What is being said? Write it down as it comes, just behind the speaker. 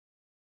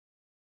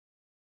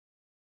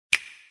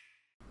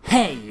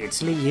Hey,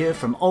 it's Lee here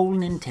from Old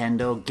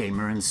Nintendo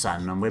Gamer and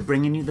Son, and we're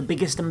bringing you the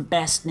biggest and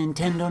best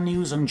Nintendo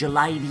news on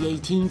July the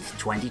 18th,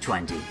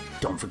 2020.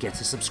 Don't forget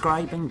to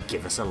subscribe and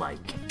give us a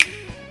like.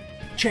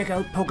 Check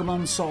out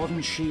Pokemon Sword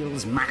and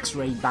Shield's Max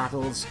Raid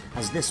battles,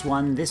 as this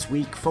one this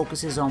week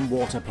focuses on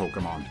water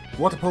Pokemon.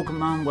 Water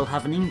Pokemon will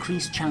have an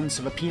increased chance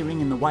of appearing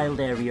in the wild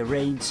area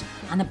raids,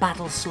 and a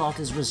battle slot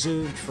is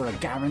reserved for a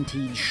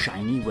guaranteed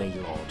shiny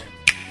Wailord.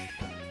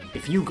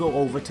 If you go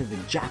over to the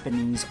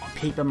Japanese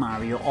Paper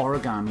Mario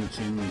Origami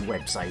King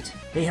website,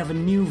 they have a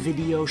new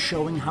video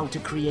showing how to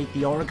create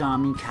the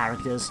origami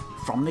characters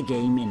from the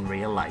game in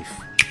real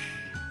life.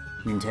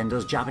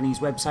 Nintendo's Japanese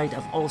website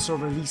have also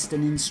released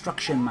an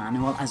instruction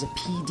manual as a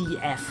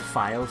PDF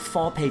file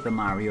for Paper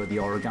Mario the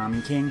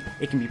Origami King.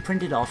 It can be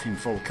printed off in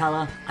full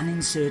colour and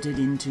inserted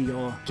into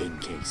your game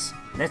case.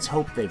 Let's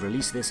hope they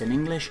release this in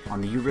English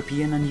on the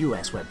European and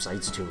US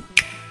websites too.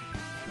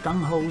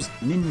 Gung-Ho's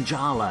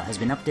Ninjala has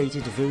been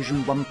updated to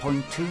version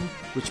 1.2,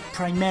 which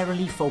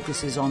primarily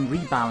focuses on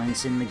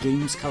rebalancing the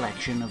game's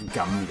collection of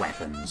gun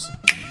weapons.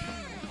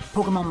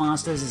 Pokemon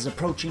Masters is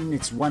approaching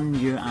its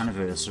 1-year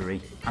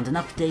anniversary, and an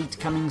update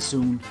coming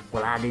soon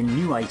will add in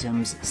new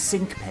items,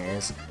 sync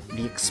pairs,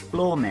 the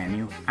explore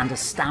menu, and a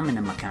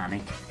stamina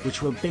mechanic,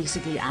 which will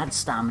basically add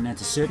stamina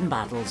to certain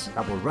battles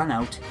that will run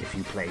out if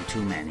you play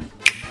too many.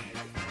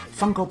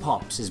 Funko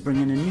Pops is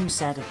bringing a new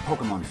set of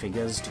Pokemon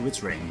figures to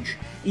its range.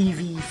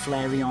 Eevee,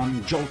 Flareon,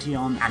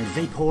 Jolteon and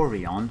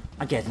Vaporeon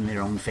are getting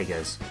their own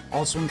figures.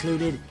 Also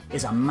included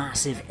is a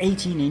massive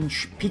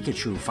 18-inch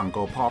Pikachu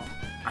Funko Pop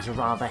at a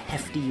rather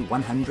hefty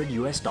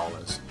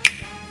 $100.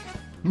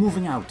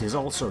 Moving Out is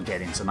also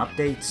getting some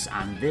updates,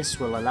 and this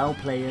will allow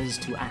players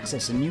to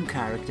access a new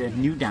character,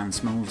 new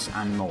dance moves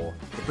and more.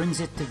 It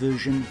brings it to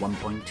version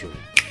 1.2.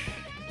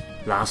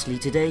 Lastly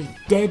today,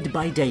 Dead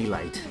by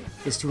Daylight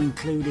is to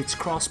include its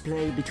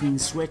crossplay between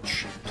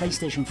Switch,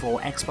 PlayStation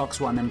 4, Xbox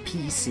One and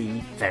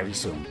PC very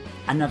soon.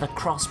 Another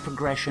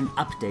cross-progression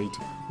update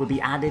will be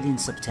added in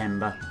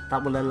September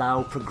that will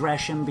allow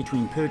progression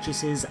between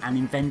purchases and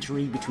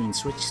inventory between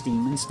Switch,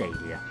 Steam and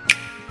Stadia.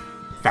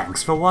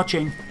 Thanks for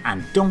watching,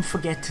 and don't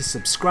forget to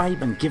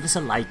subscribe and give us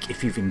a like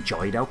if you've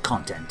enjoyed our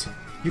content.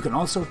 You can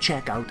also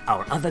check out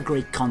our other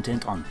great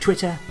content on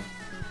Twitter,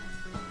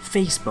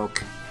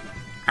 Facebook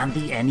and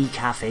the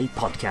Café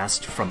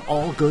podcast from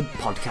all good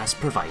podcast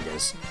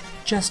providers.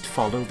 Just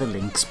follow the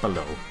links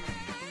below.